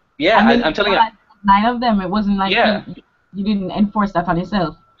 Yeah, I'm telling you. 9 of them. It wasn't like yeah. you didn't enforce that on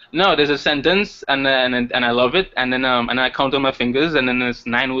yourself. No, there's a sentence, and I love it, and then and I count on my fingers, and then there's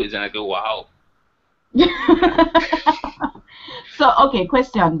 9 words, and I go, wow. So, okay,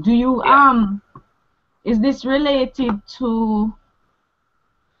 question. Do you is this related to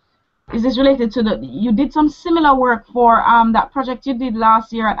the you did some similar work for that project you did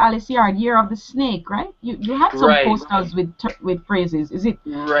last year at Alice Yard, Year of the Snake, right? You had some posters with phrases. Is it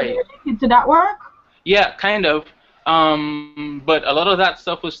related to that work? Yeah, kind of. But a lot of that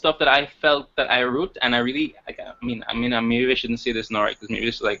stuff was stuff that I felt that I wrote, and I maybe I shouldn't say this now, right? Because maybe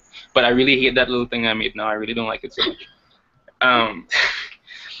it's like, but I really hate that little thing I made now. I really don't like it so much.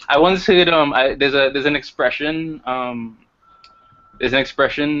 I once heard there's an expression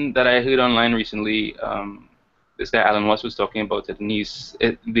that I heard online recently. This guy Alan Watts was talking about it, and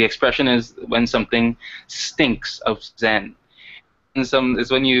the expression is when something stinks of Zen. And it's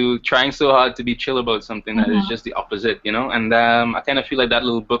when you trying so hard to be chill about something that is just the opposite, you know. And I kind of feel like that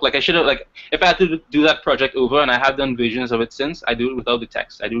little book, like I should have, like if I had to do that project over, and I have done versions of it since, I do it without the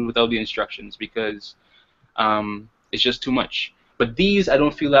text, I do it without the instructions, because it's just too much. But these I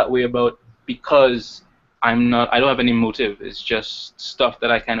don't feel that way about, because I don't have any motive. It's just stuff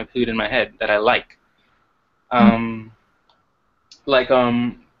that I kind of heard in my head that I like.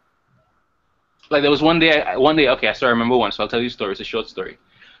 Like there was one day, okay, so I remember one, so I'll tell you a story. It's a short story.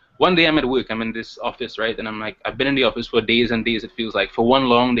 One day I'm at work, I'm in this office, right, and I'm like, I've been in the office for days and days, it feels like, for one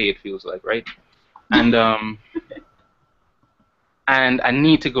long day it feels like, right, and and I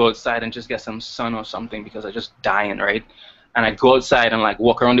need to go outside and just get some sun or something because I'm just dying, right, and I go outside and like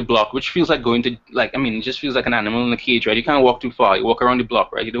walk around the block, which feels like going to, like, I mean, it just feels like an animal in a cage, right, you can't walk too far, you walk around the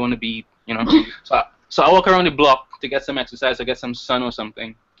block, right, you don't want to be, you know, so I walk around the block to get some exercise, to get some sun or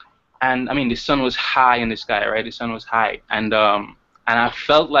something. And I mean, the sun was high in the sky, right? The sun was high, and I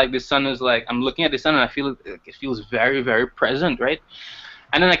felt like the sun was like, I'm looking at the sun and I feel it feels very, very present, right?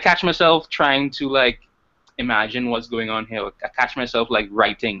 And then I catch myself trying to like imagine what's going on here. I catch myself like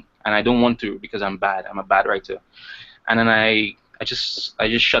writing, and I don't want to because I'm bad. I'm a bad writer. And then I just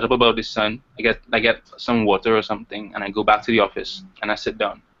shut up about the sun. I get some water or something, and I go back to the office and I sit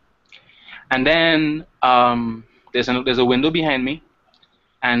down. And then there's a window behind me.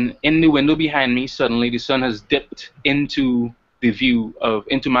 And in the window behind me, suddenly the sun has dipped into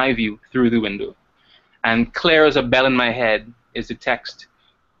my view through the window. And clear as a bell in my head is the text,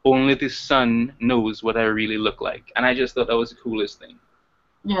 "Only the sun knows what I really look like." And I just thought that was the coolest thing.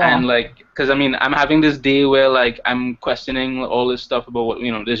 Yeah. And like, because I mean, I'm having this day where like I'm questioning all this stuff about what,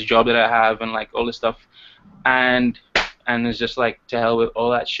 you know, this job that I have and like all this stuff. And and it's just like, to hell with all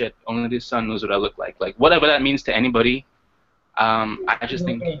that shit. Only the sun knows what I look like. Like whatever that means to anybody. I just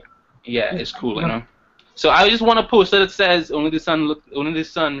think, yeah, it's cool, you know. So I just want a poster that says only the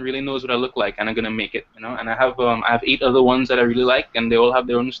sun really knows what I look like, and I'm gonna make it, you know. And I have 8 other ones that I really like, and they all have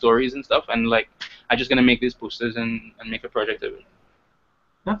their own stories and stuff. And like, I'm just gonna make these posters and make a project of it.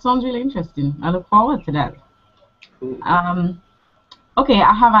 That sounds really interesting. I look forward to that. Cool. Okay,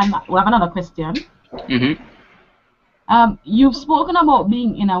 we have another question. You've spoken about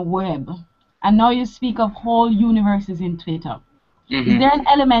being in a web, and now you speak of whole universes in Twitter. Is there an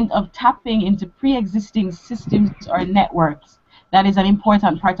element of tapping into pre-existing systems or networks that is an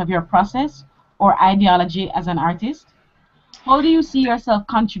important part of your process or ideology as an artist? How do you see yourself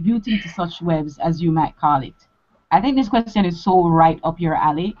contributing to such webs, as you might call it? I think this question is so right up your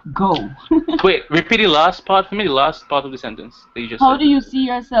alley. Go. Wait, repeat the last part for me, the last part of the sentence that you just said. How do you see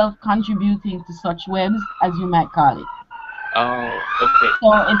yourself contributing to such webs, as you might call it? Oh, okay. So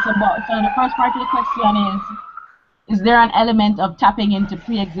the first part of the question is there an element of tapping into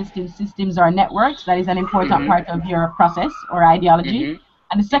pre-existing systems or networks that is an important part of your process or ideology?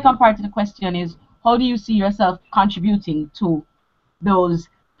 And the second part of the question is, how do you see yourself contributing to those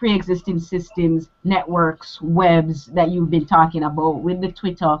pre-existing systems, networks, webs that you've been talking about with the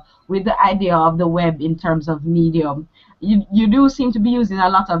Twitter, with the idea of the web in terms of medium? You do seem to be using a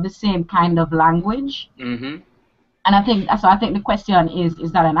lot of the same kind of language. And I think the question is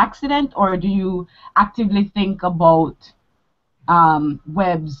that an accident, or do you actively think about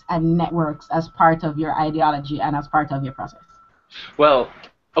webs and networks as part of your ideology and as part of your process? Well,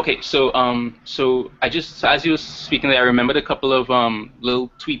 okay, so as you were speaking there, I remembered a couple of little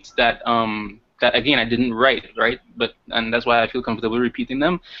tweets that again I didn't write, right? And that's why I feel comfortable repeating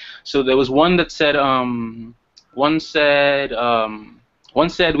them. So there was one that said one said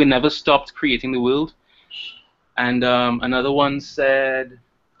we never stopped creating the world. And another one said,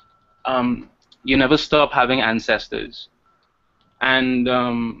 you never stop having ancestors. And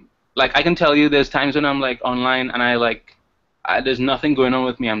like, I can tell you there's times when I'm like online and there's nothing going on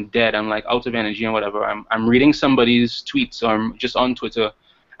with me. I'm dead. I'm like out of energy and whatever. I'm reading somebody's tweets or I'm just on Twitter,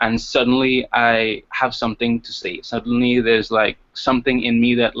 and suddenly I have something to say. Suddenly there's like something in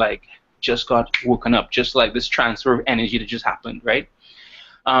me that like just got woken up, just like this transfer of energy that just happened, right?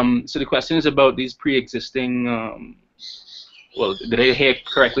 So the question is about these pre-existing, well, did I hear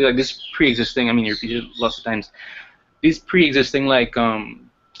correctly? Like this pre-existing, I mean, you repeated it lots of times. These pre-existing like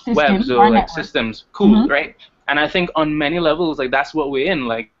webs or like systems, cool, right? And I think on many levels, like that's what we're in,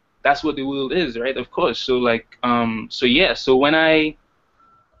 like that's what the world is, right? Of course. So like, so yeah, so when I,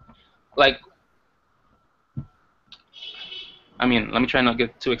 like, I mean, let me try not to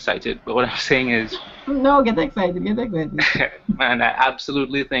get too excited, but what I'm saying is... No, get excited, get excited. Man, I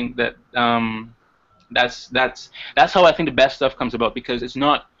absolutely think that that's how I think the best stuff comes about, because it's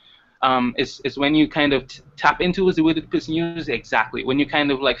not... it's when you kind of tap into, is the word that the person uses, exactly. When you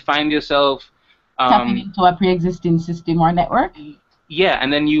kind of like find yourself... tapping into a pre-existing system or network? Yeah,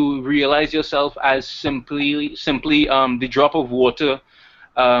 and then you realize yourself as simply the drop of water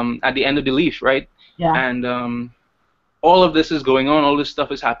at the end of the leaf, right? Yeah. And... all of this is going on, all this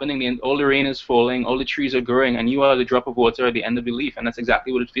stuff is happening, and all the rain is falling, all the trees are growing, and you are the drop of water at the end of the leaf, and that's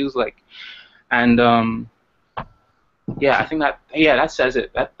exactly what it feels like. And yeah, I think that says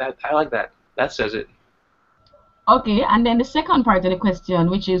it. That I like that. That says it. Okay, and then the second part of the question,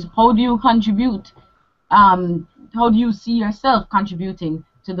 which is how do you contribute? How do you see yourself contributing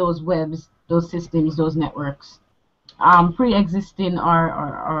to those webs, those systems, those networks, pre-existing or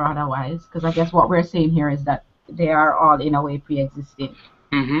otherwise? Because I guess what we're saying here is that they are all in a way pre-existing.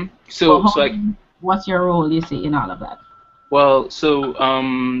 So like, what's your role, you see, in all of that? Well, so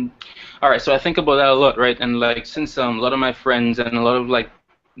all right. So I think about that a lot, right? And like, since a lot of my friends and a lot of like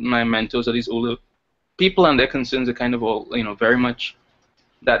my mentors are these older people, and their concerns are kind of all, you know, very much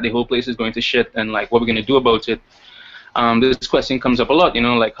that the whole place is going to shit, and like what we're gonna do about it. This question comes up a lot, you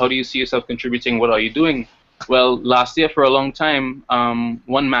know, like how do you see yourself contributing? What are you doing? Well, last year for a long time,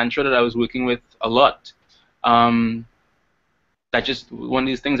 one mantra that I was working with a lot. That just one of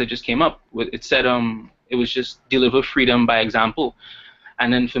these things that just came up with, it said it was just deliver freedom by example.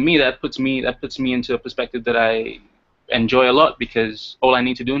 And then for me that puts me into a perspective that I enjoy a lot, because all I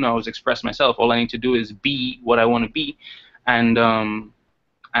need to do now is express myself. All I need to do is be what I want to be, and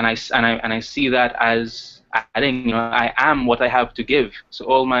I see that as adding, you know, I am what I have to give. So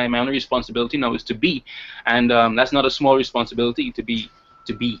all my only responsibility now is to be, and that's not a small responsibility, to be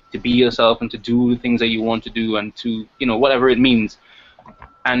yourself and to do things that you want to do, and to, you know, whatever it means.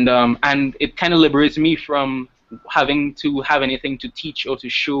 And it kind of liberates me from having to have anything to teach or to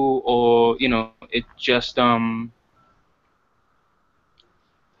show, or, you know, it just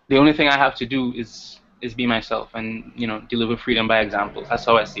the only thing I have to do is be myself and deliver freedom by example. That's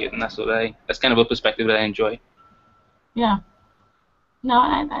how I see it, and that's kind of a perspective that I enjoy. Yeah. No,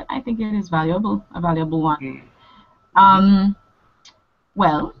 I think it is valuable, a valuable one.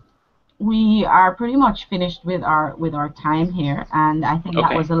 Well, we are pretty much finished with our time here, and I think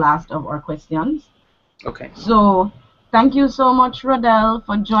that was the last of our questions. Okay. So thank you so much, Rodell,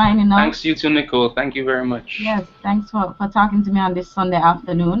 for joining us. Thanks you too, Nicole. Thank you very much. Yes, thanks for talking to me on this Sunday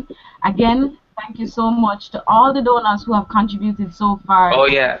afternoon. Again, thank you so much to all the donors who have contributed so far. Oh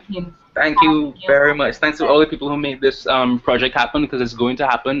yeah. Thank you very much. Thanks to all the people who made this project happen, because it's going to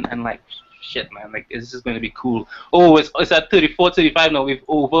happen, and like shit, man, like this is going to be cool. Oh, it's at 34, 35 now. We're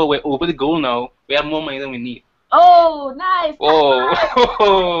over the goal now. We have more money than we need. Oh, nice. Oh.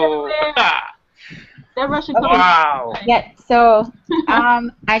 Wow. Yeah. So,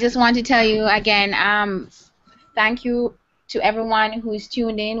 I just want to tell you again, thank you to everyone who's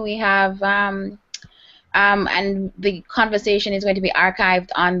tuned in. We have and the conversation is going to be archived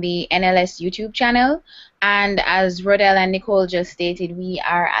on the NLS YouTube channel. And as Rodell and Nicole just stated, we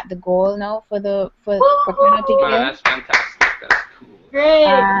are at the goal now for Canopy Guild. That's fantastic. That's cool. Great.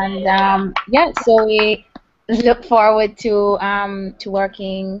 And yeah, so we look forward to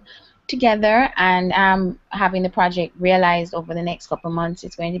working together and having the project realized over the next couple of months.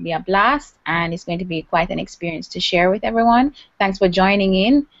 It's going to be a blast, and it's going to be quite an experience to share with everyone. Thanks for joining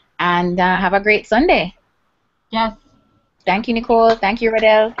in, and have a great Sunday. Yes. Thank you, Nicole. Thank you,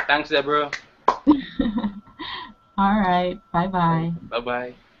 Rodell. Thanks, Deborah. All right. Bye-bye.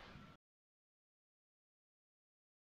 Bye-bye.